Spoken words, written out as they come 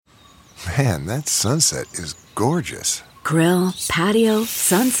Man, that sunset is gorgeous. Grill, patio,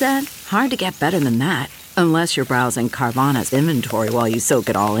 sunset. Hard to get better than that. Unless you're browsing Carvana's inventory while you soak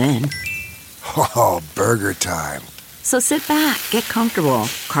it all in. Oh, burger time. So sit back, get comfortable.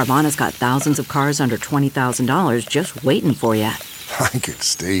 Carvana's got thousands of cars under $20,000 just waiting for you. I could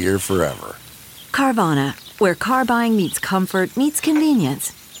stay here forever. Carvana, where car buying meets comfort meets convenience.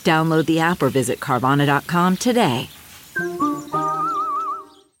 Download the app or visit Carvana.com today.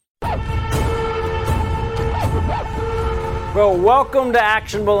 Well, welcome to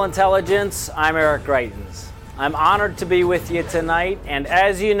Actionable Intelligence. I'm Eric Greitens. I'm honored to be with you tonight, and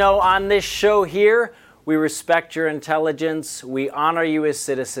as you know, on this show here, we respect your intelligence, we honor you as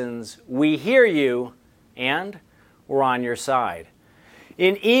citizens, we hear you, and we're on your side.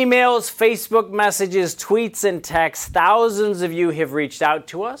 In emails, Facebook messages, tweets, and texts, thousands of you have reached out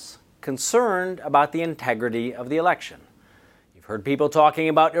to us concerned about the integrity of the election. You've heard people talking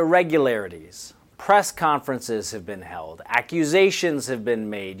about irregularities. Press conferences have been held. Accusations have been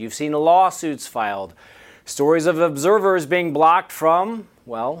made. You've seen lawsuits filed. Stories of observers being blocked from,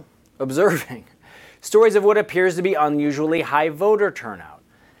 well, observing. Stories of what appears to be unusually high voter turnout.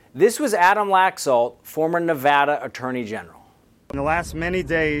 This was Adam Laxalt, former Nevada Attorney General. In the last many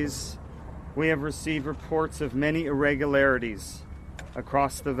days, we have received reports of many irregularities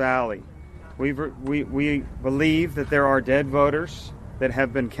across the valley. We believe that there are dead voters that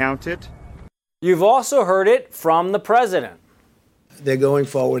have been counted. You've also heard it from the president. They're going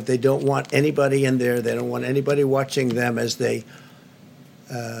forward. They don't want anybody in there. They don't want anybody watching them as they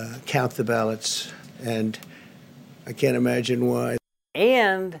count the ballots. And I can't imagine why.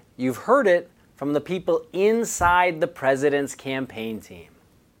 And you've heard it from the people inside the president's campaign team.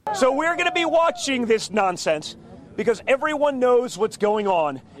 So we're going to be watching this nonsense because everyone knows what's going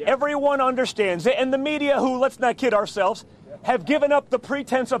on. Everyone understands it. And the media, who, let's not kid ourselves, have given up the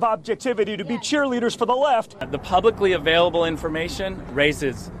pretense of objectivity to be cheerleaders for the left. The publicly available information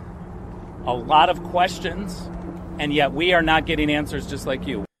raises a lot of questions, and yet we are not getting answers just like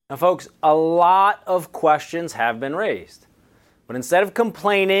you. Now, folks, a lot of questions have been raised. But instead of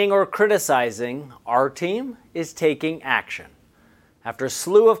complaining or criticizing, our team is taking action. After a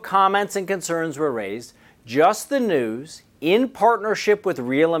slew of comments and concerns were raised, Just the News, in partnership with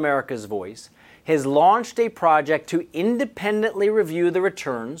Real America's Voice, has launched a project to independently review the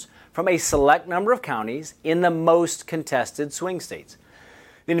returns from a select number of counties in the most contested swing states.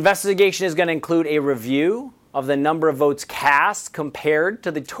 The investigation is going to include a review of the number of votes cast compared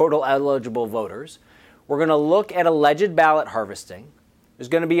to the total eligible voters. We're going to look at alleged ballot harvesting. There's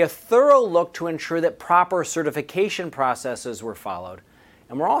going to be a thorough look to ensure that proper certification processes were followed.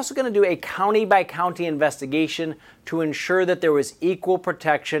 And we're also going to do a county-by-county investigation to ensure that there was equal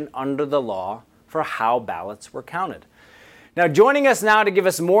protection under the law for how ballots were counted. Now, joining us now to give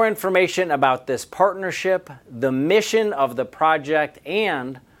us more information about this partnership, the mission of the project,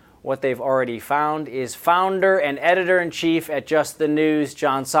 and what they've already found is founder and editor-in-chief at Just the News,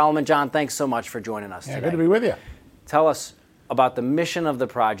 John Solomon. John, thanks so much for joining us today. Good to be with you. Tell us about the mission of the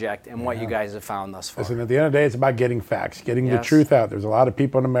project and what you guys have found thus far. Listen, at the end of the day, it's about getting facts, getting the truth out. There's a lot of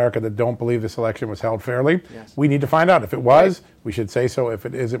people in America that don't believe this election was held fairly. Yes. We need to find out. If it was, we should say so. If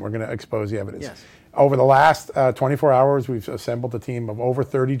it isn't, we're going to expose the evidence. Yes. Over the last 24 hours, we've assembled a team of over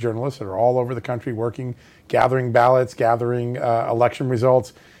 30 journalists that are all over the country working, gathering ballots, gathering election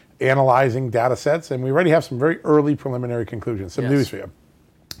results, analyzing data sets, and we already have some very early preliminary conclusions. Some news for you.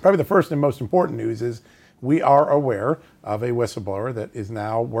 Probably the first and most important news is we are aware of a whistleblower that is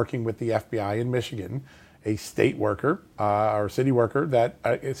now working with the FBI in Michigan, a state worker or city worker that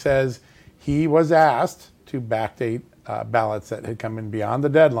it says he was asked to backdate ballots that had come in beyond the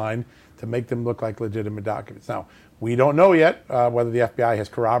deadline to make them look like legitimate documents. Now, we don't know yet whether the FBI has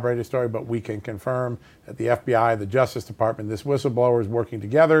corroborated the story, but we can confirm that the FBI, the Justice Department, this whistleblower is working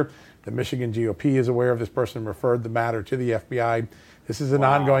together. The Michigan GOP is aware of this person and referred the matter to the FBI. This is an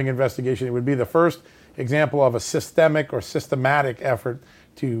ongoing investigation. It would be the first example of a systemic or systematic effort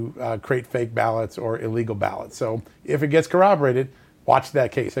to create fake ballots or illegal ballots. So if it gets corroborated, watch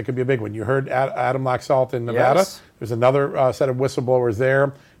that case. That could be a big one. You heard Adam Laxalt in Nevada. Yes. There's another set of whistleblowers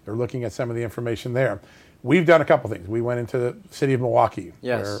there. They're looking at some of the information there. We've done a couple things. We went into the city of Milwaukee,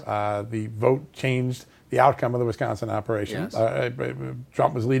 Yes. where the vote changed the outcome of the Wisconsin operation. Yes.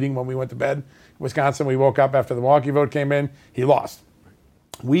 Trump was leading when we went to bed in Wisconsin. We woke up after the Milwaukee vote came in. He lost.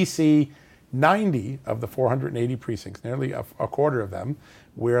 We see 90 of the 480 precincts, nearly a quarter of them,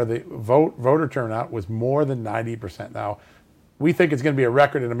 where the voter turnout was more than 90%. Now, We think it's going to be a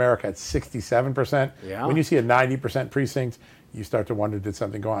record in America at 67%. Yeah. When you see a 90% precinct, you start to wonder, did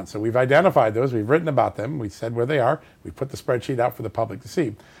something go on? So we've identified those. We've written about them. We said where they are. We put the spreadsheet out for the public to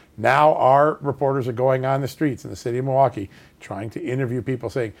see. Now our reporters are going on the streets in the city of Milwaukee trying to interview people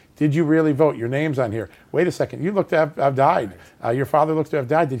saying, did you really vote? Your name's on here. Wait a second. You look to have died. Your father looks to have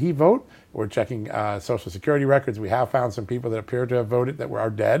died. Did he vote? We're checking Social Security records. We have found some people that appear to have voted that are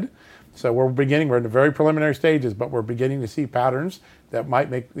dead. So we're in the very preliminary stages, but we're beginning to see patterns that might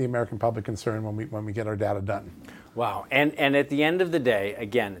make the American public concerned when we get our data done. Wow. And at the end of the day,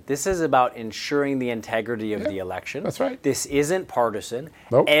 again, this is about ensuring the integrity of the election. That's right. This isn't partisan.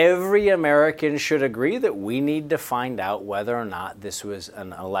 Nope. Every American should agree that we need to find out whether or not this was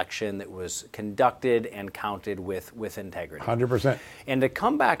an election that was conducted and counted with integrity. 100%. And to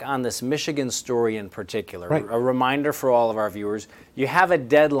come back on this Michigan story in particular, Right. a reminder for all of our viewers, you have a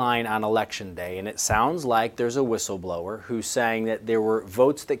deadline on Election Day, and it sounds like there's a whistleblower who's saying that there were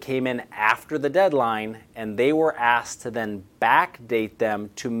votes that came in after the deadline, and they were asked to then backdate them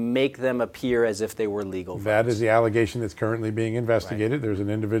to make them appear as if they were legal votes. That is the allegation that's currently being investigated. Right. There's an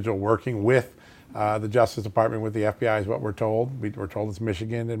individual working with the Justice Department, with the FBI, is what we're told. We're told it's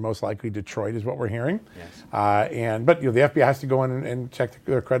Michigan, and most likely Detroit is what we're hearing. Yes. But the FBI has to go in and check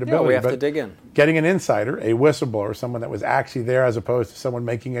their credibility. Yeah, we have to dig in. Getting an insider, a whistleblower, someone that was actually there as opposed to someone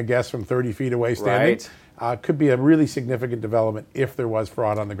making a guess from 30 feet away standing, could be a really significant development if there was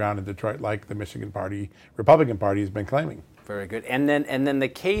fraud on the ground in Detroit, like the Republican Party has been claiming. Very good. And then the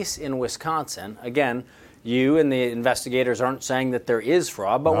case in Wisconsin, again, you and the investigators aren't saying that there is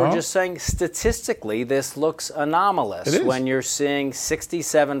fraud, but we're just saying statistically this looks anomalous. It is. When you're seeing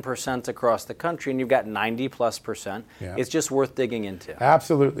 67% across the country and you've got 90+%. Yeah. It's just worth digging into.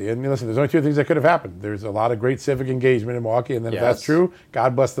 Absolutely. And listen, there's only two things that could have happened. There's a lot of great civic engagement in Milwaukee, and then if that's true,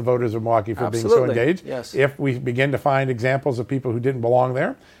 God bless the voters of Milwaukee for being so engaged. Yes. If we begin to find examples of people who didn't belong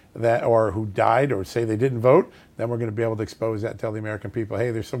there, or who died or say they didn't vote, then we're going to be able to expose that and tell the American people, hey,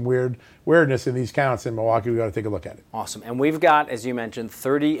 there's some weirdness in these counts in Milwaukee. We've got to take a look at it. Awesome. And we've got, as you mentioned,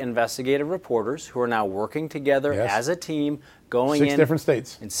 30 investigative reporters who are now working together as a team, going in 6 different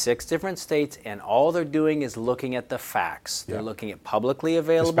states. In 6 different states, and all they're doing is looking at the facts. They're looking at publicly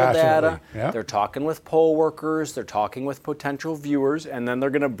available data. They're talking with poll workers. They're talking with potential viewers, and then they're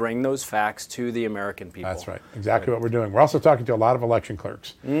going to bring those facts to the American people. That's right. Exactly what we're doing. We're also talking to a lot of election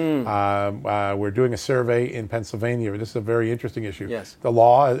clerks. We're doing a survey in Pennsylvania. This is a very interesting issue. Yes. The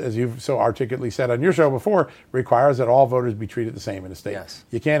law, as you've so articulately said on your show before, requires that all voters be treated the same in the state. Yes.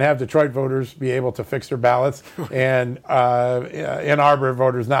 You can't have Detroit voters be able to fix their ballots and Ann Arbor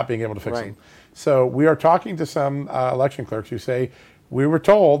voters not being able to fix them. So we are talking to some election clerks who say, we were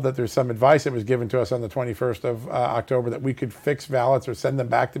told that there's some advice that was given to us on the 21st of October that we could fix ballots or send them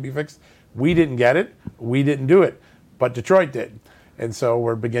back to be fixed. We didn't get it. We didn't do it. But Detroit did. And so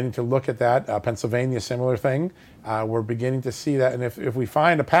we're beginning to look at that. Pennsylvania, similar thing. We're beginning to see that. And if we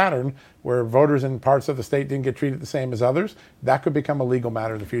find a pattern where voters in parts of the state didn't get treated the same as others, that could become a legal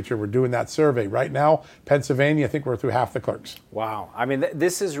matter in the future. We're doing that survey. Right now, Pennsylvania, I think we're through half the clerks. Wow. I mean,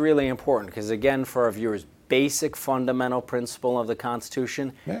 this is really important because, again, for our viewers, basic fundamental principle of the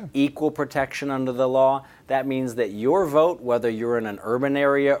Constitution, equal protection under the law. That means that your vote, whether you're in an urban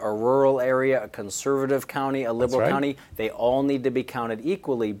area, a rural area, a conservative county, a liberal county, they all need to be counted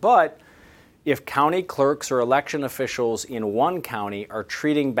equally. But if county clerks or election officials in one county are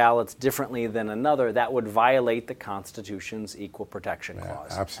treating ballots differently than another, that would violate the Constitution's Equal Protection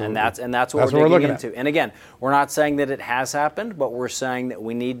Clause. Absolutely. And that's what we're digging into. And again, we're not saying that it has happened, but we're saying that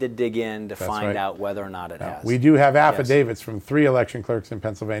we need to dig in to find out whether or not it has. We do have affidavits from 3 election clerks in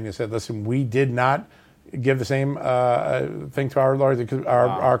Pennsylvania said, listen, we did not give the same thing to our lawyers,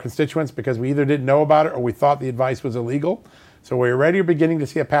 our constituents, because we either didn't know about it or we thought the advice was illegal. So we're already beginning to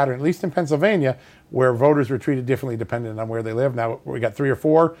see a pattern, at least in Pennsylvania, where voters were treated differently depending on where they live. Now, we got 3 or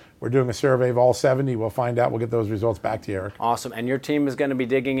 4. We're doing a survey of all 70. We'll find out. We'll get those results back to you, Eric. Awesome. And your team is going to be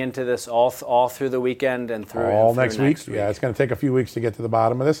digging into this all through the weekend and through all next week. Yeah, it's going to take a few weeks to get to the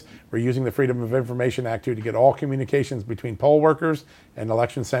bottom of this. We're using the Freedom of Information Act to get all communications between poll workers and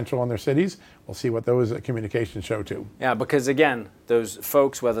Election Central in their cities. We'll see what those communications show too. Yeah, because again, those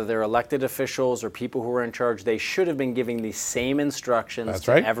folks, whether they're elected officials or people who are in charge, they should have been giving the same instructions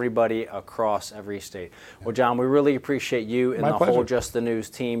to everybody across every state. Well, John, we really appreciate you and the whole Just the News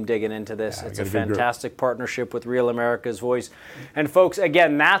team digging into this. It's a fantastic partnership with Real America's Voice. And folks,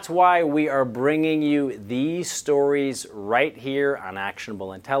 again, that's why we are bringing you these stories right here on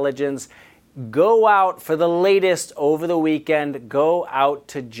Actionable Intelligence. Go out for the latest over the weekend. Go out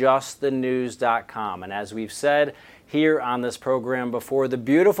to justthenews.com. And as we've said, here on this program before. The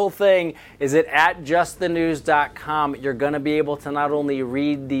beautiful thing is that at justthenews.com, you're going to be able to not only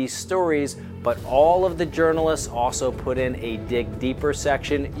read these stories, but all of the journalists also put in a dig deeper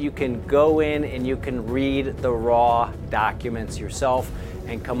section. You can go in and you can read the raw documents yourself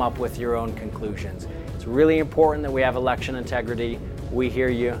and come up with your own conclusions. It's really important that we have election integrity. We hear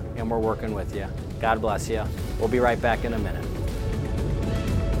you and we're working with you. God bless you. We'll be right back in a minute.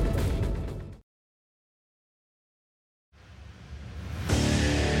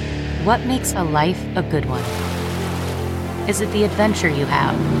 What makes a life a good one? Is it the adventure you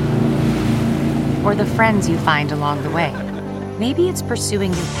have? Or the friends you find along the way? Maybe it's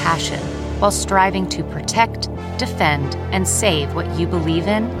pursuing your passion while striving to protect, defend, and save what you believe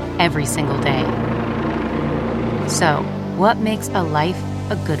in every single day. So, what makes a life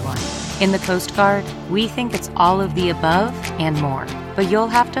a good one? In the Coast Guard, we think it's all of the above and more, but you'll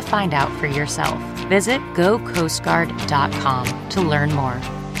have to find out for yourself. Visit gocoastguard.com to learn more.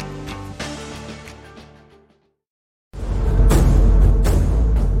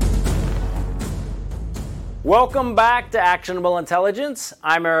 Welcome back to Actionable Intelligence.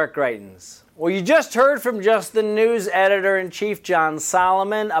 I'm Eric Greitens. Well, you just heard from Just the News Editor-in-Chief John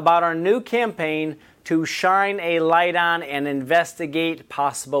Solomon about our new campaign to shine a light on and investigate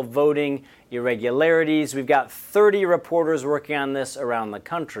possible voting irregularities. We've got 30 reporters working on this around the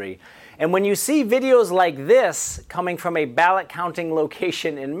country. And when you see videos like this coming from a ballot counting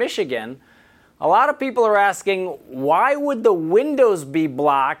location in Michigan, a lot of people are asking, why would the windows be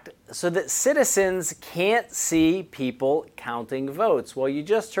blocked so that citizens can't see people counting votes? Well, you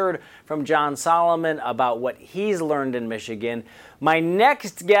just heard from John Solomon about what he's learned in Michigan. My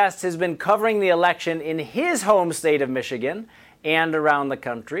next guest has been covering the election in his home state of Michigan and around the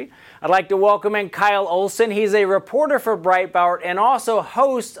country. I'd like to welcome in Kyle Olson. He's a reporter for Breitbart and also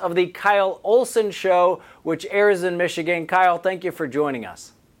host of the Kyle Olson Show, which airs in Michigan. Kyle, thank you for joining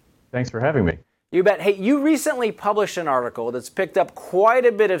us. Thanks for having me. You bet. Hey, you recently published an article that's picked up quite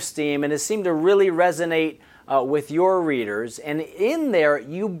a bit of steam and has seemed to really resonate with your readers. And in there,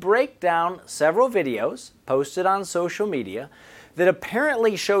 you break down several videos posted on social media that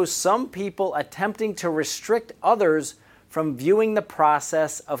apparently shows some people attempting to restrict others from viewing the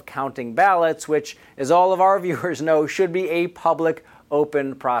process of counting ballots, which, as all of our viewers know, should be a public,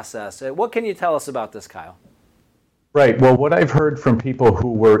 open process. What can you tell us about this, Kyle? Right. Well, what I've heard from people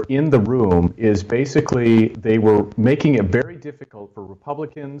who were in the room is basically they were making it very difficult for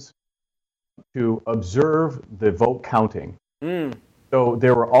Republicans to observe the vote counting. So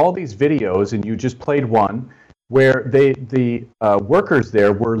there were all these videos, and you just played one, where the workers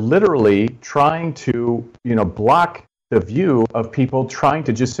there were literally trying to, block the view of people trying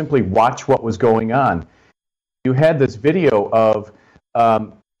to just simply watch what was going on. You had this video of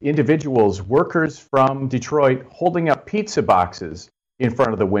individuals, workers from Detroit, holding up pizza boxes in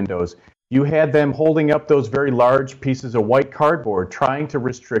front of the windows. You had them holding up those very large pieces of white cardboard, trying to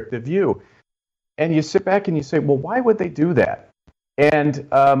restrict the view. And you sit back and you say, well, why would they do that? And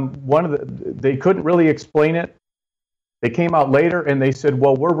they couldn't really explain it. They came out later and they said,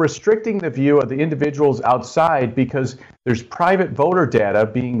 well, we're restricting the view of the individuals outside because there's private voter data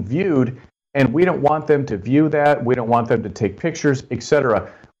being viewed, and we don't want them to view that. We don't want them to take pictures,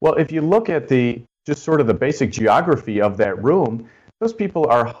 etc. Well, if you look at just sort of the basic geography of that room, those people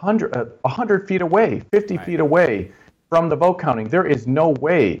are 100 feet away, 50 feet away from the vote counting. There is no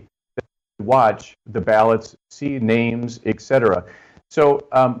way to watch the ballots, see names, etc. So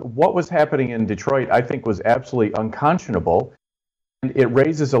what was happening in Detroit, I think, was absolutely unconscionable. And it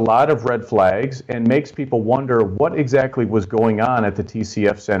raises a lot of red flags and makes people wonder what exactly was going on at the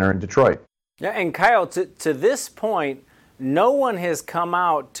TCF Center in Detroit. Yeah, and Kyle, to this point, no one has come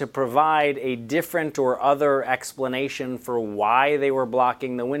out to provide a different or other explanation for why they were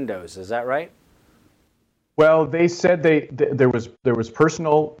blocking the windows. Is that right? Well, they said there was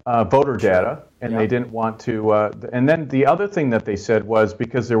personal voter data, and they didn't want to. And then the other thing that they said was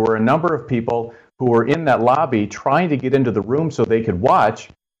because there were a number of people who were in that lobby trying to get into the room so they could watch.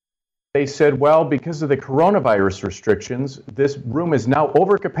 They said, well, because of the coronavirus restrictions, this room is now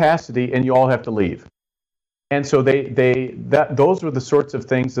over capacity, and you all have to leave. And so those were the sorts of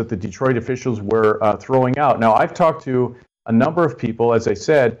things that the Detroit officials were throwing out. Now, I've talked to a number of people, as I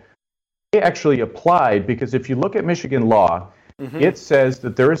said. They actually applied because if you look at Michigan law, it says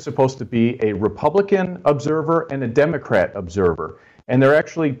that there is supposed to be a Republican observer and a Democrat observer. And they're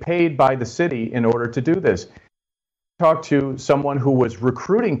actually paid by the city in order to do this. I talked to someone who was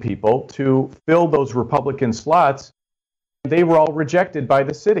recruiting people to fill those Republican slots. They were all rejected by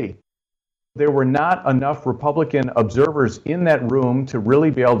the city. There were not enough Republican observers in that room to really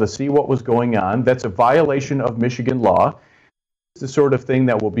be able to see what was going on. That's a violation of Michigan law. It's the sort of thing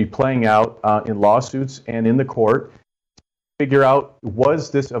that will be playing out in lawsuits and in the court. Figure out, was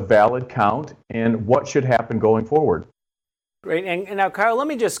this a valid count, and what should happen going forward? Great. And now, Kyle, let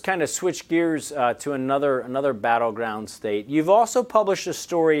me just kind of switch gears to another battleground state. You've also published a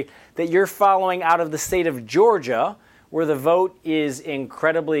story that you're following out of the state of Georgia, where the vote is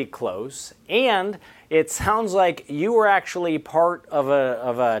incredibly close. And it sounds like you were actually part of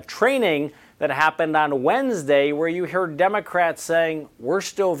a training that happened on Wednesday where you heard Democrats saying, we're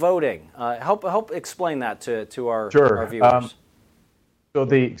still voting. Help explain that to our viewers. So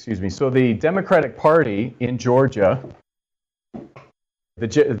the Democratic Party in Georgia,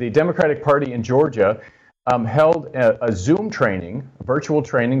 the Democratic Party in Georgia held a Zoom training, a virtual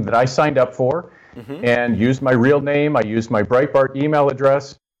training that I signed up for, and used my real name. I used my Breitbart email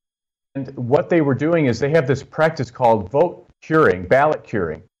address. And what they were doing is they have this practice called vote curing, ballot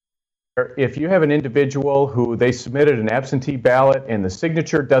curing. If you have an individual who they submitted an absentee ballot and the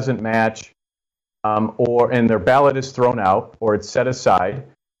signature doesn't match, and their ballot is thrown out or it's set aside,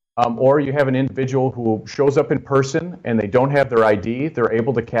 or you have an individual who shows up in person and they don't have their ID, they're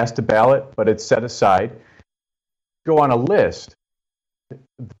able to cast a ballot, but it's set aside, go on a list.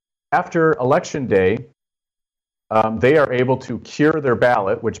 After Election Day, they are able to cure their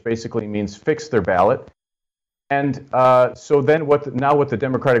ballot, which basically means fix their ballot. And so then what the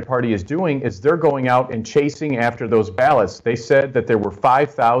Democratic Party is doing is they're going out and chasing after those ballots. They said that there were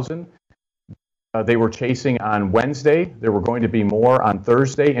 5,000 they were chasing on Wednesday. There were going to be more on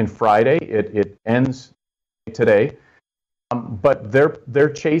Thursday and Friday. It ends today. But they're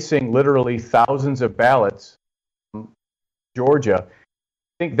chasing literally thousands of ballots from Georgia.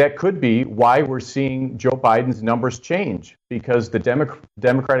 I think that could be why we're seeing Joe Biden's numbers change, because the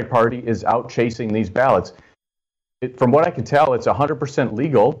Democratic Party is out chasing these ballots. From what I can tell, it's 100%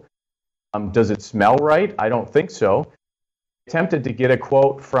 legal. Does it smell right? I don't think so. Attempted to get a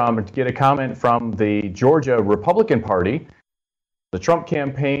comment from the Georgia Republican Party, the Trump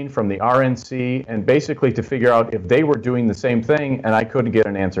campaign, from the RNC, and basically to figure out if they were doing the same thing, and I couldn't get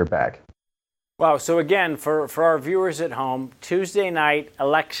an answer back. Wow. So again, for our viewers at home, Tuesday night,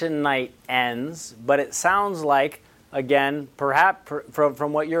 election night ends, but it sounds like, again, perhaps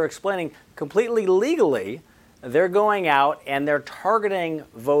from what you're explaining, completely legally, they're going out and they're targeting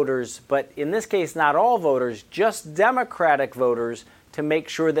voters, but in this case, not all voters, just Democratic voters, to make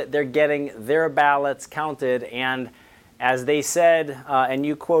sure that they're getting their ballots counted. And as they said, and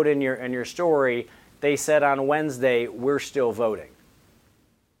you quote in your story, they said on Wednesday, we're still voting.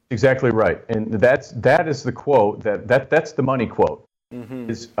 Exactly right, and that is the quote. That's the money quote.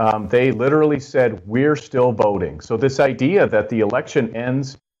 Is they literally said, we're still voting. So this idea that the election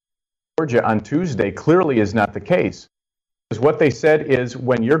ends Georgia on Tuesday clearly is not the case. Because what they said is,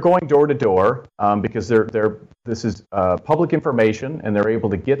 when you're going door to door, because this is public information and they're able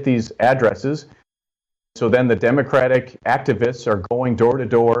to get these addresses, so then the Democratic activists are going door to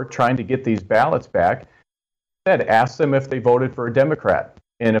door trying to get these ballots back. Instead, ask them if they voted for a Democrat.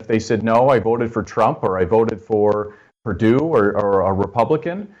 And if they said, no, I voted for Trump, or I voted for Perdue or a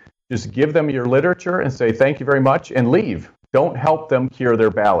Republican, just give them your literature and say, thank you very much, and leave. Don't help them cure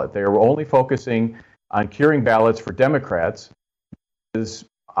their ballot. They are only focusing on curing ballots for Democrats, because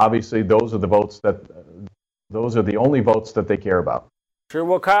obviously those are the only votes that they care about. Sure.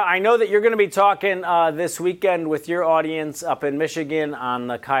 Well, Kyle, I know that you're going to be talking this weekend with your audience up in Michigan on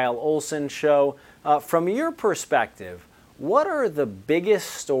the Kyle Olson Show. From your perspective, what are the biggest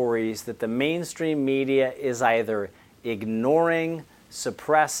stories that the mainstream media is either ignoring,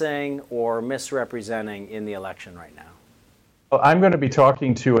 suppressing, or misrepresenting in the election right now? Well, I'm going to be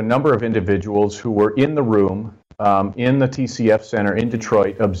talking to a number of individuals who were in the room in the TCF Center in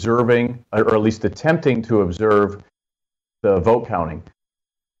Detroit, observing, or at least attempting to observe, the vote counting.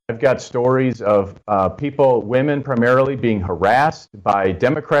 I've got stories of people, women primarily, being harassed by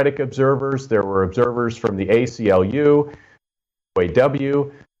Democratic observers. There were observers from the ACLU,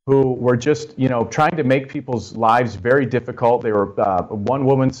 UAW, who were just, trying to make people's lives very difficult. They were. One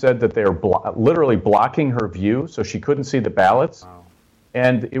woman said that they were literally blocking her view, so she couldn't see the ballots. Wow.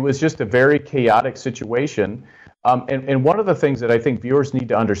 And it was just a very chaotic situation. And one of the things that I think viewers need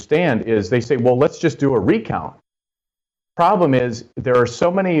to understand is they say, well, let's just do a recount. Problem is, there are so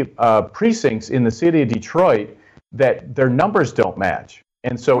many precincts in the city of Detroit that their numbers don't match.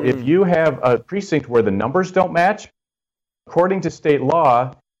 And so if you have a precinct where the numbers don't match, according to state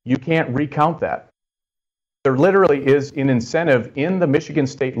law, you can't recount that. There literally is an incentive in the Michigan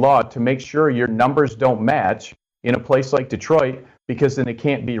state law to make sure your numbers don't match in a place like Detroit, because then it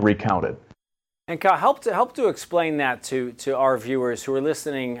can't be recounted. And Kyle, help to explain that to our viewers who are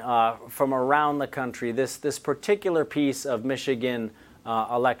listening from around the country. This particular piece of Michigan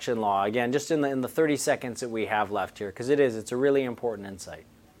election law. Again, just in the 30 seconds that we have left here, because it's a really important insight.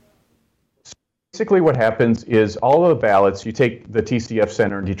 Basically what happens is all of the ballots, you take the TCF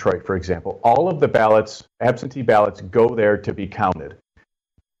Center in Detroit, for example, all of the ballots, absentee ballots, go there to be counted.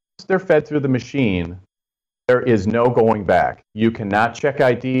 Once they're fed through the machine, there is no going back. You cannot check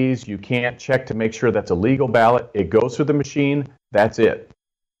IDs. You can't check to make sure that's a legal ballot. It goes through the machine. That's it.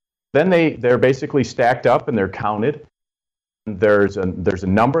 Then they're basically stacked up and they're counted. There's a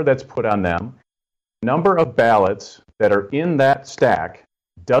number that's put on them. Number of ballots that are in that stack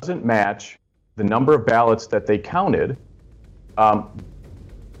doesn't match the number of ballots that they counted.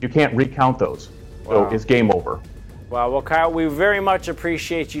 You can't recount those. Wow. So it's game over. Wow. Well, Kyle, we very much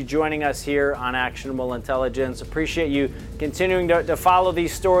appreciate you joining us here on Actionable Intelligence. Appreciate you continuing to follow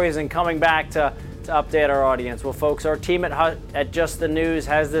these stories and coming back to update our audience. Well, folks, our team at Just the News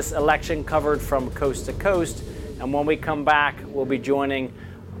has this election covered from coast to coast. And when we come back, we'll be joining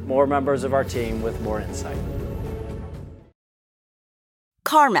more members of our team with more insight.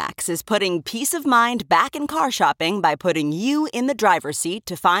 CarMax is putting peace of mind back in car shopping by putting you in the driver's seat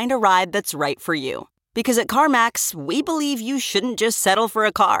to find a ride that's right for you. Because at CarMax, we believe you shouldn't just settle for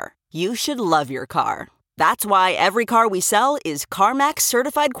a car. You should love your car. That's why every car we sell is CarMax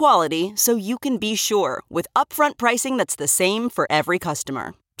certified quality, so you can be sure with upfront pricing that's the same for every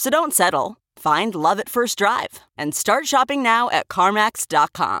customer. So don't settle. Find love at first drive and start shopping now at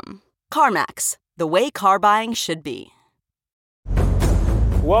CarMax.com. CarMax, the way car buying should be.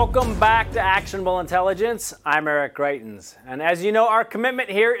 Welcome back to Actionable Intelligence. I'm Eric Greitens. And as you know, our commitment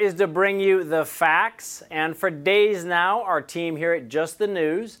here is to bring you the facts. And for days now, our team here at Just the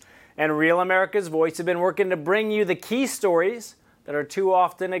News and Real America's Voice have been working to bring you the key stories that are too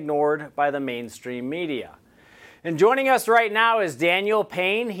often ignored by the mainstream media. And joining us right now is Daniel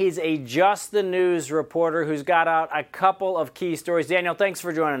Payne. He's a Just the News reporter who's got out a couple of key stories. Daniel, thanks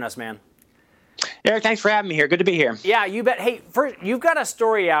for joining us, man. Eric, thanks for having me here. Good to be here. Yeah, you bet. Hey, first, you've got a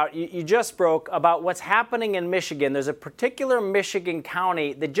story out you just broke about what's happening in Michigan. There's a particular Michigan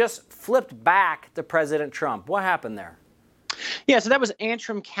county that just flipped back to President Trump. What happened there? Yeah, so that was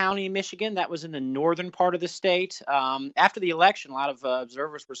Antrim County, Michigan. That was in the northern part of the state. After the election, a lot of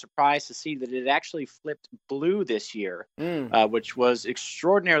observers were surprised to see that it actually flipped blue this year, which was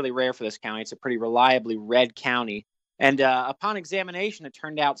extraordinarily rare for this county. It's a pretty reliably red county. And upon examination, it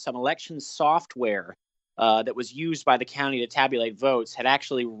turned out some election software that was used by the county to tabulate votes had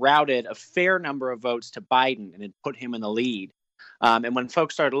actually routed a fair number of votes to Biden and had put him in the lead. And when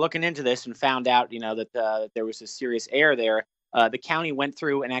folks started looking into this and found out, that there was a serious error there, the county went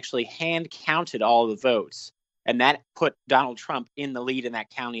through and actually hand counted all the votes. And that put Donald Trump in the lead in that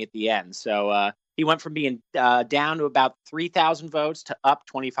county at the end. So he went from being down to about 3,000 votes to up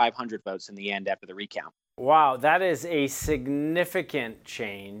 2,500 votes in the end after the recount. Wow, that is a significant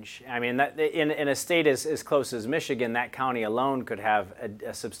change. I mean, that, in a state as close as Michigan, that county alone could have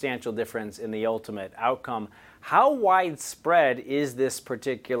a substantial difference in the ultimate outcome. How widespread is this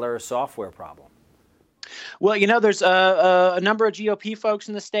particular software problem? Well, there's a number of GOP folks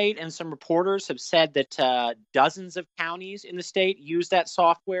in the state, and some reporters have said that dozens of counties in the state use that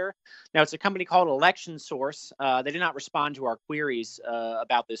software. Now, it's a company called Election Source. They did not respond to our queries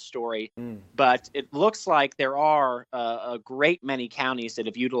about this story, but it looks like there are a great many counties that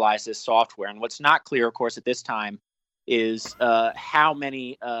have utilized this software. And what's not clear, of course, at this time is how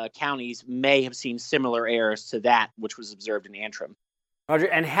many counties may have seen similar errors to that which was observed in Antrim. Roger,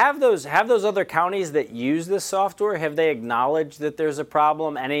 and have those other counties that use this software, have they acknowledged that there's a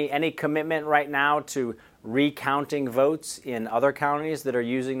problem? Any commitment right now to recounting votes in other counties that are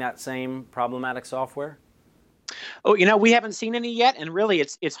using that same problematic software? Oh, we haven't seen any yet, and really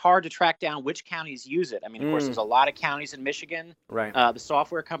it's hard to track down which counties use it. I mean, of course, there's a lot of counties in Michigan. Right. The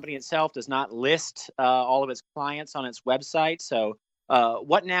software company itself does not list all of its clients on its website, so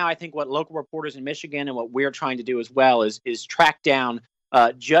what local reporters in Michigan and what we're trying to do as well is track down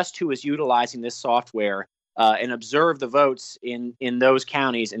just who is utilizing this software and observe the votes in those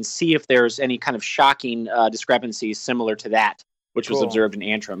counties and see if there's any kind of shocking discrepancies similar to that, which was observed in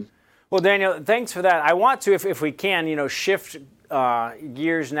Antrim. Well, Daniel, thanks for that. I want to, if we can, shift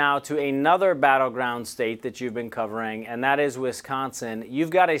gears now to another battleground state that you've been covering, and that is Wisconsin. You've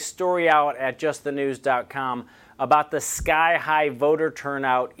got a story out at justthenews.com about the sky-high voter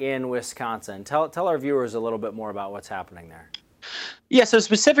turnout in Wisconsin. Tell our viewers a little bit more about what's happening there. Yeah, so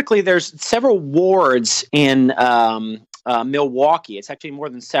specifically, there's several wards in Milwaukee. It's actually more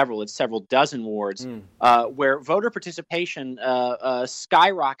than several. It's several dozen wards where voter participation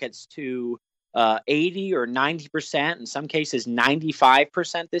skyrockets to 80 or 90%, in some cases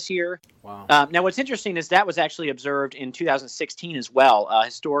 95% this year. Wow. Now, what's interesting is that was actually observed in 2016 as well.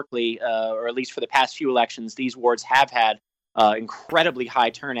 Historically, or at least for the past few elections, these wards have had incredibly high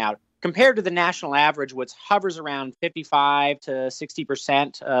turnout compared to the national average, which hovers around 55 to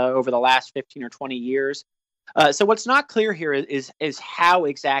 60% over the last 15 or 20 years. So what's not clear here is how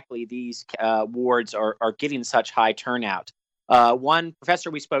exactly these wards are getting such high turnout. One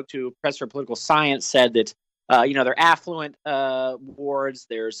professor we spoke to, professor of political science, said that they're affluent wards.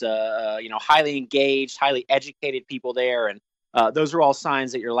 There's highly engaged, highly educated people there, and those are all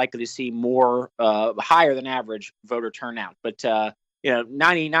signs that you're likely to see more higher than average voter turnout. But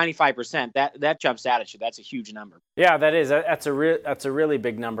 95%, that jumps out at you. That's a huge number. Yeah, that is. That's a really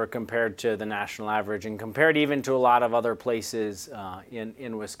big number compared to the national average and compared even to a lot of other places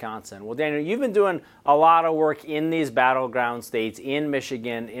in Wisconsin. Well, Daniel, you've been doing a lot of work in these battleground states, in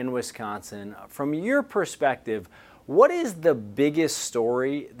Michigan, in Wisconsin. From your perspective, what is the biggest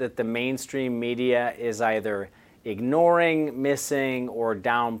story that the mainstream media is either ignoring, missing, or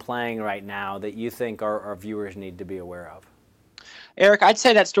downplaying right now that you think our viewers need to be aware of? Eric, I'd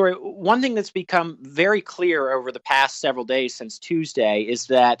say that story, one thing that's become very clear over the past several days since Tuesday is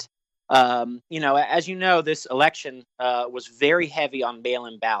that, as you know, this election was very heavy on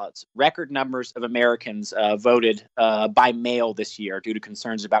mail-in ballots. Record numbers of Americans voted by mail this year due to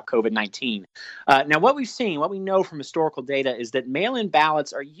concerns about COVID-19. Now, what we know from historical data is that mail-in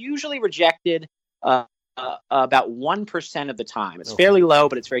ballots are usually rejected about 1% of the time. It's fairly low,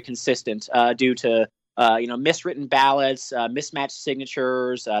 but it's very consistent due to miswritten ballots, mismatched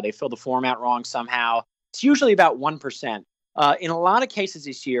signatures, they fill the form out wrong somehow. It's usually about 1%. In a lot of cases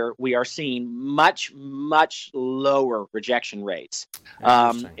this year, we are seeing much, much lower rejection rates.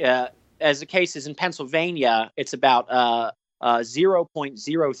 As the case is in Pennsylvania, it's about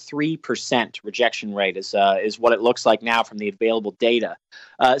 0.03% rejection rate is what it looks like now from the available data.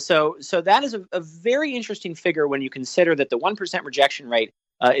 So that is a very interesting figure when you consider that the 1% rejection rate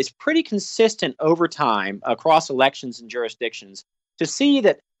is pretty consistent over time across elections and jurisdictions. To see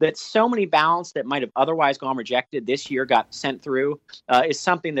that so many ballots that might have otherwise gone rejected this year got sent through is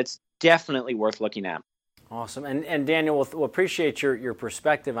something that's definitely worth looking at. Awesome. And Daniel, we'll appreciate your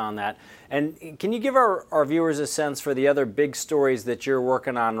perspective on that. And can you give our viewers a sense for the other big stories that you're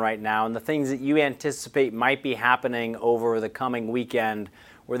working on right now and the things that you anticipate might be happening over the coming weekend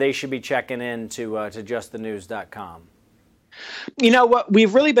where they should be checking in to justthenews.com? You know what?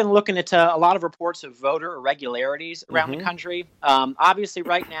 We've really been looking at a lot of reports of voter irregularities around the country. Obviously,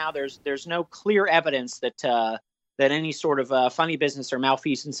 right now, there's no clear evidence that any sort of funny business or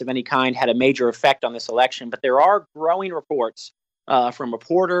malfeasance of any kind had a major effect on this election. But there are growing reports from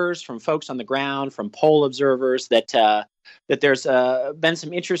reporters, from folks on the ground, from poll observers that there's been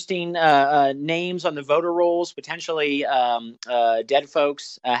some interesting names on the voter rolls, potentially dead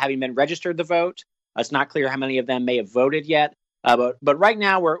folks having been registered to vote. It's not clear how many of them may have voted yet. But right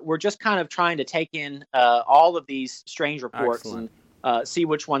now, we're just kind of trying to take in all of these strange reports and see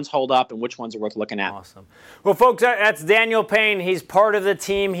which ones hold up and which ones are worth looking at. Awesome. Well, folks, that's Daniel Payne. He's part of the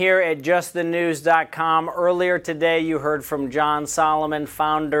team here at justthenews.com. Earlier today, you heard from John Solomon,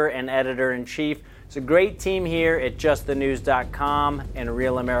 founder and editor-in-chief. It's a great team here at justthenews.com and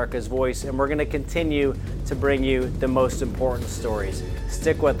Real America's Voice, and we're going to continue to bring you the most important stories.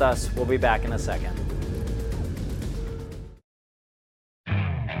 Stick with us. We'll be back in a second.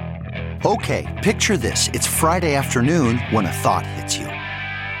 Okay, picture this. It's Friday afternoon when a thought hits you.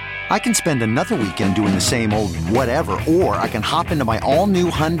 I can spend another weekend doing the same old whatever, or I can hop into my all-new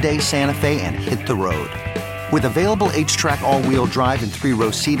Hyundai Santa Fe and hit the road. With available H-Track all-wheel drive and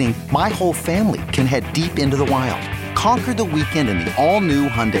 3-row seating, my whole family can head deep into the wild. Conquer the weekend in the all-new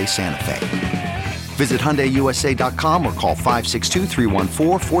Hyundai Santa Fe. Visit HyundaiUSA.com or call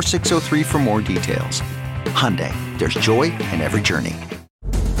 562-314-4603 for more details. Hyundai, there's joy in every journey.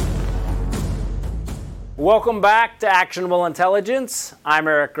 Welcome back to Actionable Intelligence. I'm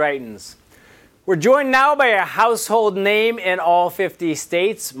Eric Greitens. We're joined now by a household name in all 50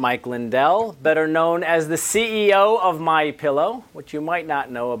 states, Mike Lindell, better known as the CEO of MyPillow. What you might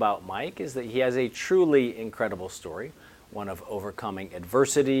not know about Mike is that he has a truly incredible story, one of overcoming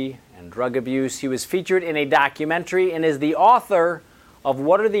adversity and drug abuse. He was featured in a documentary and is the author of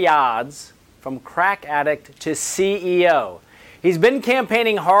What Are the Odds? From Crack Addict to CEO. He's been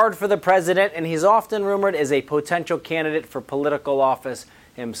campaigning hard for the president, and he's often rumored as a potential candidate for political office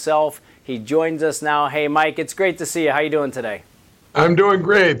himself. He joins us now. Hey, Mike, it's great to see you. How you doing today? I'm doing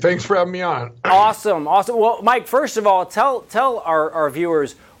great. Thanks for having me on. Awesome. Well, Mike, first of all, tell our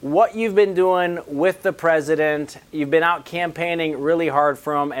viewers what you've been doing with the president. You've been out campaigning really hard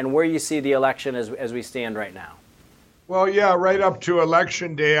for him, and where you see the election as we stand right now. Well, yeah, right up to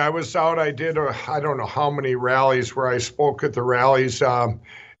Election Day, I was out. I did, I don't know how many rallies where I spoke at the rallies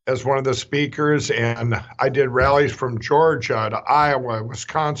as one of the speakers, and I did rallies from Georgia to Iowa,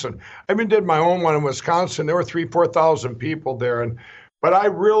 Wisconsin. I even did my own one in Wisconsin. There were 4,000 people there, but I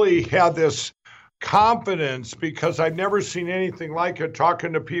really had this confidence because I've never seen anything like it.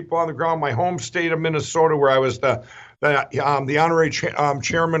 Talking to people on the ground, my home state of Minnesota, where I was the honorary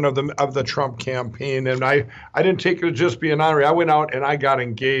chairman of the Trump campaign, and I didn't take it to just be an honorary. I went out and I got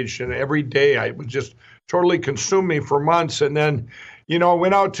engaged, and every day I would just totally consume me for months, and then. I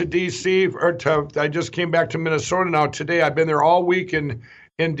went out to D.C. I just came back to Minnesota now today. I've been there all week in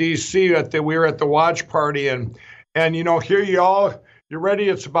D.C. We were at the watch party, and here you're ready.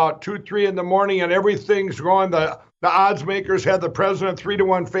 It's about 2-3 in the morning, and everything's going. The odds makers had the president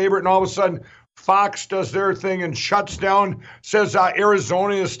 3-1 favorite, and all of a sudden Fox does their thing and shuts down, says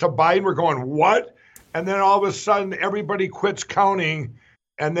Arizona is to Biden. We're going, what? And then all of a sudden everybody quits counting,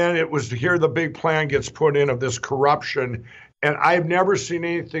 and then it was here the big plan gets put in of this corruption. And I've never seen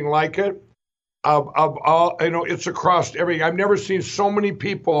anything like it. It's across everything. I've never seen so many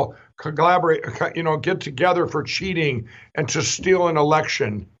people collaborate, get together for cheating and to steal an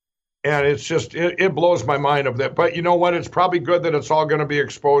election. And it's just, it blows my mind of that. But you know what? It's probably good that it's all going to be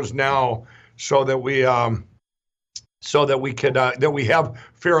exposed now, so that we have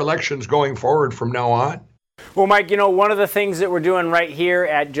fair elections going forward from now on. Well, Mike, one of the things that we're doing right here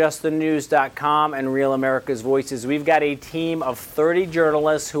at justthenews.com and Real America's Voices, we've got a team of 30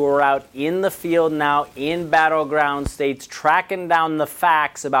 journalists who are out in the field now in battleground states tracking down the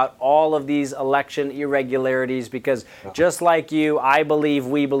facts about all of these election irregularities because just like you,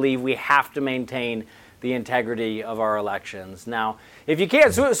 we believe we have to maintain the integrity of our elections. Now, if you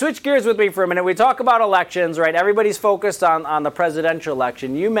can't switch gears with me for a minute, we talk about elections, right? Everybody's focused on the presidential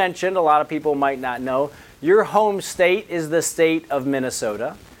election. You mentioned, a lot of people might not know, your home state is the state of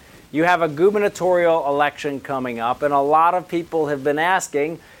Minnesota. You have a gubernatorial election coming up, and a lot of people have been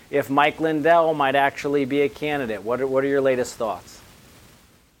asking if Mike Lindell might actually be a candidate. What are your latest thoughts?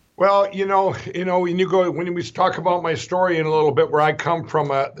 Well, when we talk about my story in a little bit, where I come from,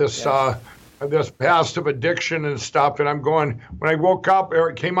 this past of addiction and stuff, and I'm going, when I woke up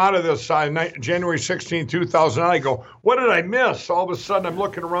or came out of this January 16, 2009, I go, what did I miss? All of a sudden I'm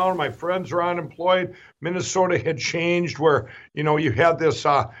looking around, my friends are unemployed, Minnesota had changed where, you had this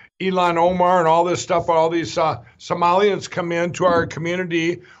Ilhan Omar and all this stuff, all these Somalians come into our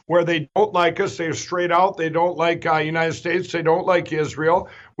community where they don't like us, they're straight out, they don't like United States, they don't like Israel.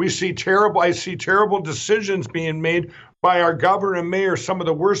 I see terrible decisions being made by our governor and mayor, some of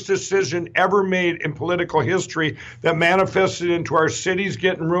the worst decisions ever made in political history that manifested into our cities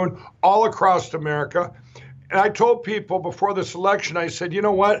getting ruined all across America. And I told people before this election, I said, you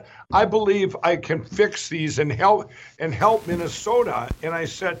know what? I believe I can fix these and help Minnesota. And I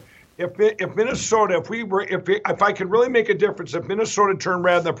said, if Minnesota, if I could really make a difference, if Minnesota turned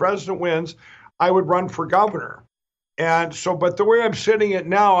red and the president wins, I would run for governor. And so, but the way I'm sitting it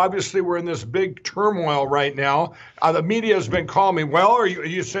now, obviously we're in this big turmoil right now. The media has been calling me, well, or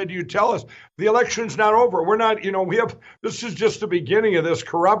you said you tell us the election's not over. We're not, this is just the beginning of this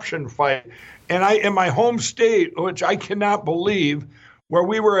corruption fight. And in my home state, which I cannot believe, where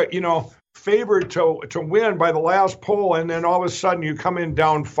we were, favored to win by the last poll, and then all of a sudden you come in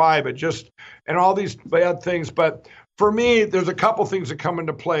down 5, and all these bad things. But for me, there's a couple things that come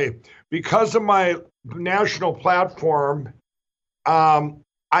into play. Because of my national platform,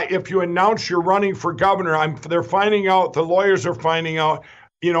 if you announce you're running for governor, they're finding out, the lawyers are finding out,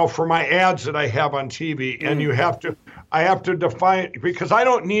 for my ads that I have on TV, and I have to define, because I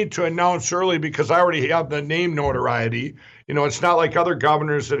don't need to announce early because I already have the name notoriety. It's not like other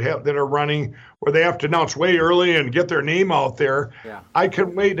governors that are running where they have to announce way early and get their name out there. Yeah. I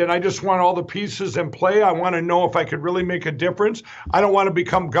can wait, and I just want all the pieces in play. I want to know if I could really make a difference. I don't want to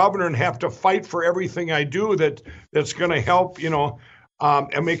become governor and have to fight for everything I do that's going to help,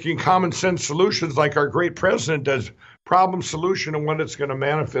 and making common sense solutions like our great president does, problem solution and what it's going to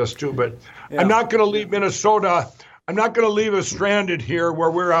manifest to. But yeah. I'm not going to leave Minnesota. I'm not going to leave us stranded here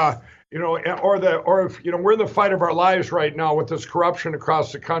where we're, we're in the fight of our lives right now with this corruption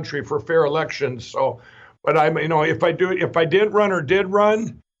across the country for fair elections. So, but if I didn't run or did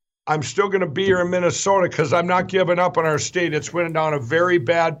run, I'm still going to be here in Minnesota because I'm not giving up on our state. It's went down a very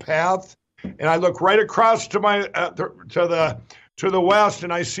bad path, and I look right across to the to the west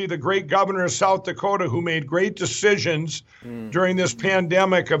and I see the great governor of South Dakota who made great decisions during this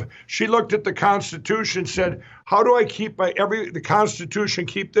pandemic. She looked at the Constitution, said, how do I keep the Constitution,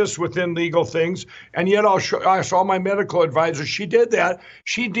 keep this within legal things? And yet I'll ask all my medical advisors. She did that.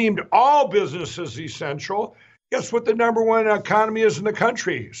 She deemed all businesses essential. Guess what the number one economy is in the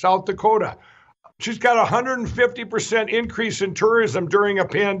country? South Dakota. She's got a 150% increase in tourism during a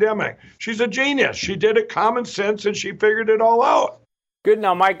pandemic. She's a genius. She did it common sense and she figured it all out. Good.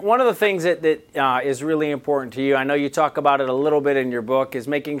 Now, Mike, one of the things that is really important to you, I know you talk about it a little bit in your book, is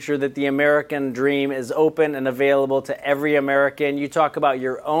making sure that the American dream is open and available to every American. You talk about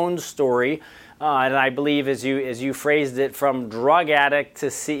your own story, and I believe as you phrased it, from drug addict to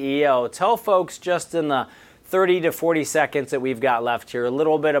CEO. Tell folks just in the 30 to 40 seconds that we've got left here, a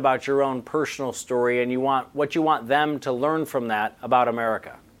little bit about your own personal story and what you want them to learn from that about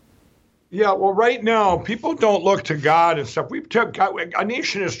America. Yeah, well, right now, people don't look to God and stuff. A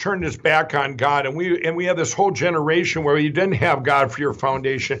nation has turned its back on God, and we have this whole generation where you didn't have God for your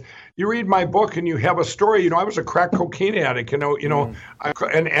foundation. You read my book and you have a story. I was a crack cocaine addict,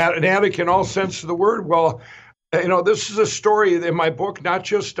 an addict in all sense of the word. Well, this is a story in my book, not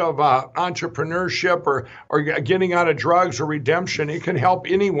just of entrepreneurship or getting out of drugs or redemption. It can help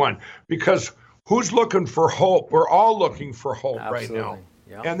anyone because who's looking for hope? We're all looking for hope. Absolutely. Right now.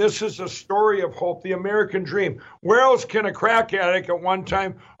 Yep. And this is a story of hope, the American dream. Where else can a crack addict at one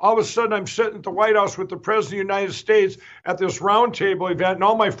time, all of a sudden I'm sitting at the White House with the President of the United States at this roundtable event, and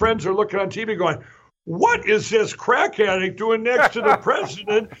all my friends are looking on TV going, what is this crack addict doing next to the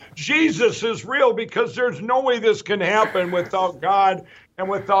president? Jesus is real, because there's no way this can happen without God and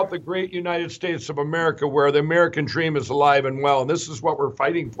without the great United States of America, where the American dream is alive and well. And this is what we're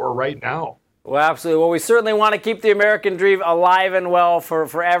fighting for right now. Well, absolutely. Well, we certainly want to keep the American dream alive and well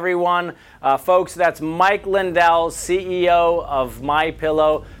for everyone. Folks, that's Mike Lindell, CEO of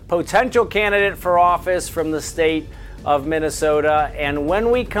MyPillow, potential candidate for office from the state of Minnesota. And when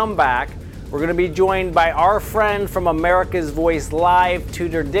we come back, we're going to be joined by our friend from America's Voice Live,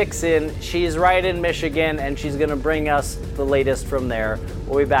 Tudor Dixon. She's right in Michigan, and she's going to bring us the latest from there.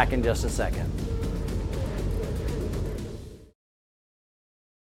 We'll be back in just a second.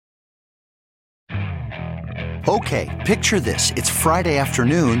 Okay, picture this. It's Friday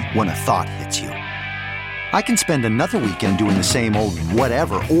afternoon when a thought hits you. I can spend another weekend doing the same old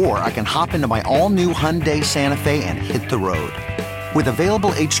whatever, or I can hop into my all-new Hyundai Santa Fe and hit the road. With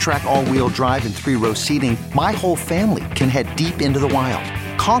available H-Track all-wheel drive and 3-row seating, my whole family can head deep into the wild.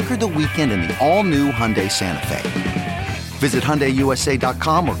 Conquer the weekend in the all-new Hyundai Santa Fe. Visit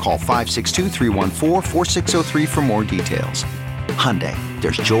HyundaiUSA.com or call 562-314-4603 for more details. Hyundai,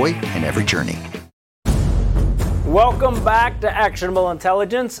 there's joy in every journey. Welcome back to Actionable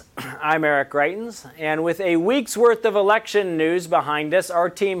Intelligence. I'm Eric Greitens, and with a week's worth of election news behind us, our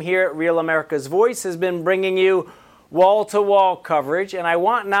team here at Real America's Voice has been bringing you wall-to-wall coverage, and I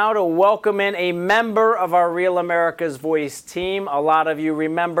want now to welcome in a member of our Real America's Voice team. A lot of you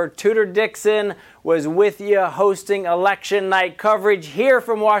remember Tudor Dixon was with you hosting election night coverage here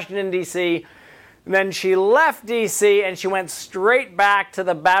from Washington, D.C., Then she left D.C. and she went straight back to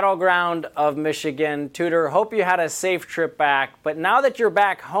the battleground of Michigan. Tudor, hope you had a safe trip back. But now that you're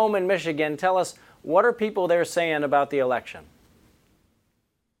back home in Michigan, tell us, what are people there saying about the election?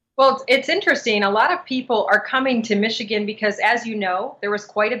 Well, it's interesting. A lot of people are coming to Michigan because, as you know, there was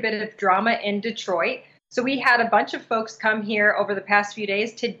quite a bit of drama in Detroit. So we had a bunch of folks come here over the past few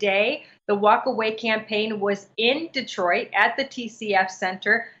days. Today, the Walk Away campaign was in Detroit at the TCF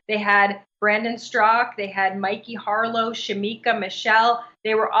Center. They had Brandon Strauch, they had Mikey Harlow, Shamika, Michelle.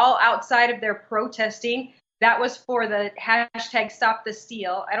 They were all outside of there protesting. That was for the hashtag Stop the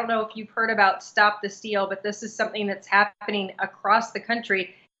Steal. I don't know if you've heard about Stop the Steal, but this is something that's happening across the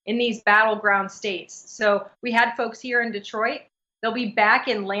country in these battleground states. So we had folks here in Detroit. They'll be back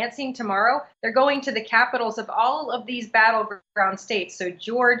in Lansing tomorrow. They're going to the capitals of all of these battleground states. So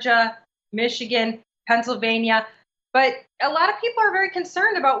Georgia, Michigan, Pennsylvania. But a lot of people are very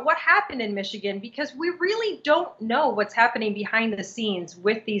concerned about what happened in Michigan because we really don't know what's happening behind the scenes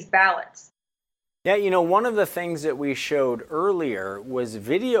with these ballots. Yeah, you know, one of the things that we showed earlier was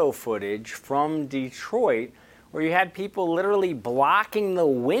video footage from Detroit where you had people literally blocking the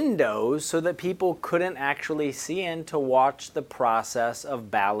windows so that people couldn't actually see in to watch the process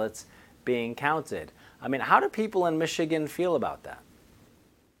of ballots being counted. I mean, how do people in Michigan feel about that?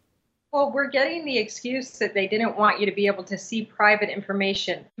 Well, we're getting the excuse that they didn't want you to be able to see private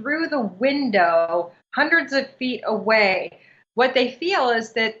information through the window, hundreds of feet away. What they feel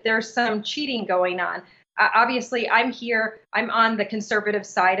is that there's some cheating going on. Obviously, I'm here. I'm on the conservative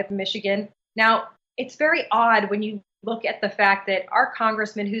side of Michigan. Now, it's very odd when you look at the fact that our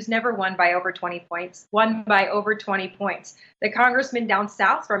congressman, who's never won by over 20 points, won by over 20 points. The congressman down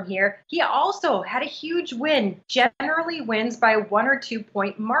south from here, he also had a huge win, generally wins by 1 or 2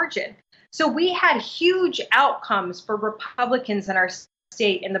 point margin. So we had huge outcomes for Republicans in our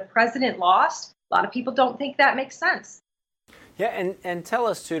state, and the president lost. A lot of people don't think that makes sense. Yeah, and tell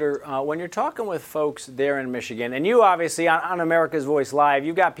us, Tudor, when you're talking with folks there in Michigan, and you obviously on America's Voice Live,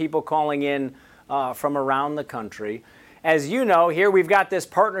 you've got people calling in from around the country. As you know, here we've got this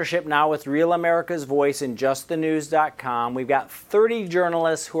partnership now with Real America's Voice and JustTheNews.com. We've got 30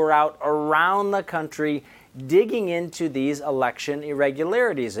 journalists who are out around the country digging into these election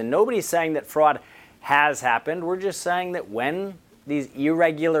irregularities. And nobody's saying that fraud has happened. We're just saying that when these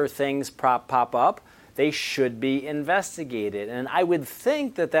irregular things pop up, they should be investigated. And I would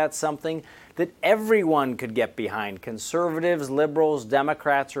think that that's something that everyone could get behind. Conservatives, liberals,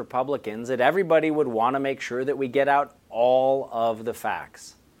 Democrats, Republicans, that everybody would want to make sure that we get out all of the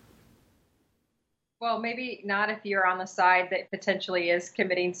facts. Well, maybe not if you're on the side that potentially is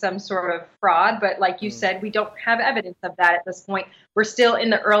committing some sort of fraud. But like you said, we don't have evidence of that at this point. We're still in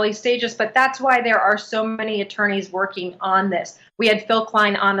the early stages. But that's why there are so many attorneys working on this. We had Phil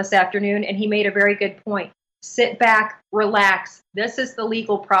Klein on this afternoon, and he made a very good point. Sit back, relax. This is the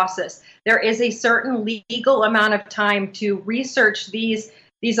legal process. There is a certain legal amount of time to research these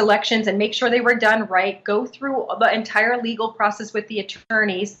elections and make sure they were done right. Go through the entire legal process with the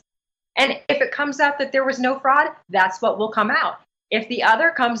attorneys. And if it comes out that there was no fraud, that's what will come out. If the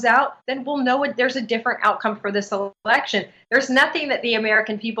other comes out, then we'll know there's a different outcome for this election. There's nothing that the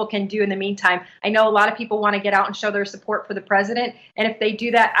American people can do in the meantime. I know a lot of people want to get out and show their support for the president. And if they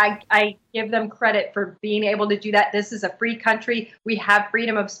do that, I give them credit for being able to do that. This is a free country. We have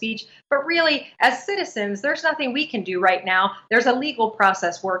freedom of speech. But really, as citizens, there's nothing we can do right now. There's a legal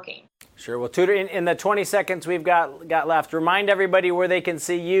process working. Sure. Well, Tudor, in the 20 seconds we've got left, remind everybody where they can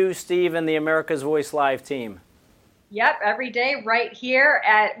see you, Steve, and the America's Voice Live team. Yep, every day right here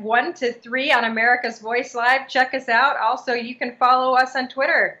at 1 to 3 on America's Voice Live. Check us out. Also, you can follow us on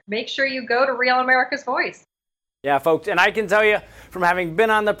Twitter. Make sure you go to Real America's Voice. Yeah, folks, and I can tell you from having been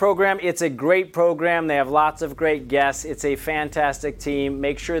on the program, it's a great program. They have lots of great guests. It's a fantastic team.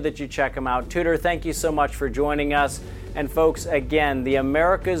 Make sure that you check them out. Tudor, thank you so much for joining us. And folks, again, the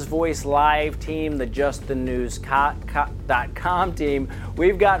America's Voice Live team, the JustTheNews.com team,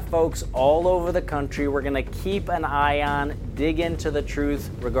 we've got folks all over the country we're going to keep an eye on, dig into the truth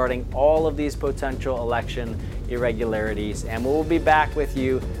regarding all of these potential election irregularities. And we'll be back with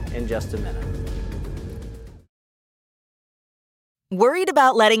you in just a minute. Worried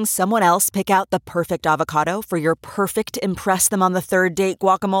about letting someone else pick out the perfect avocado for your perfect impress-them-on-the-third-date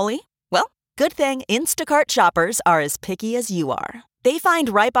guacamole? Well, good thing Instacart shoppers are as picky as you are. They find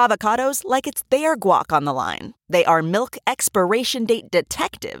ripe avocados like it's their guac on the line. They are milk expiration date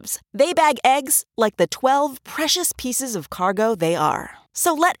detectives. They bag eggs like the 12 precious pieces of cargo they are.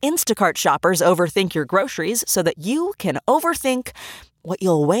 So let Instacart shoppers overthink your groceries so that you can overthink what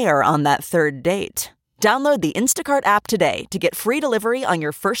you'll wear on that third date. Download the Instacart app today to get free delivery on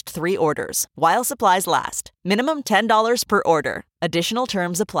your first 3 orders, while supplies last. Minimum $10 per order. Additional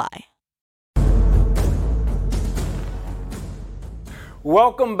terms apply.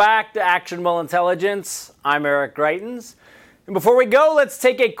 Welcome back to Actionable Intelligence. I'm Eric Greitens. And before we go, let's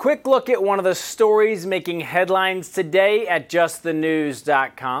take a quick look at one of the stories making headlines today at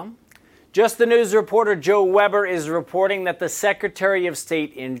JustTheNews.com. Just the News reporter Joe Weber is reporting that the Secretary of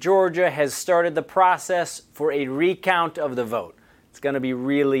State in Georgia has started the process for a recount of the vote. It's going to be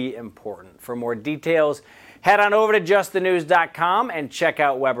really important. For more details, head on over to JustTheNews.com and check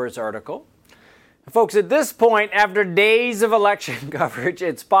out Weber's article. Folks, at this point, after days of election coverage,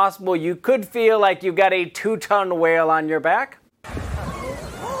 it's possible you could feel like you've got a 2-ton whale on your back.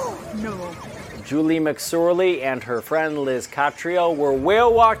 No. Julie McSorley and her friend Liz Cottriell were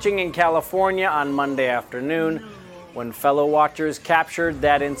whale watching in California on Monday afternoon when fellow watchers captured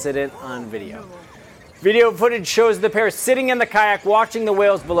that incident on video. Video footage shows the pair sitting in the kayak watching the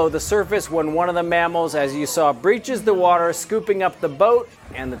whales below the surface when one of the mammals, as you saw, breaches the water, scooping up the boat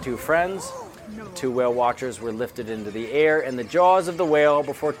and the 2 friends. The 2 whale watchers were lifted into the air in the jaws of the whale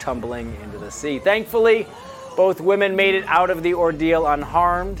before tumbling into the sea. Thankfully, both women made it out of the ordeal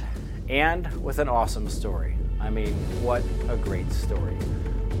unharmed and with an awesome story. I mean, what a great story.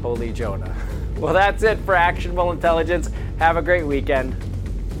 Holy Jonah. Well, that's it for Actionable Intelligence. Have a great weekend.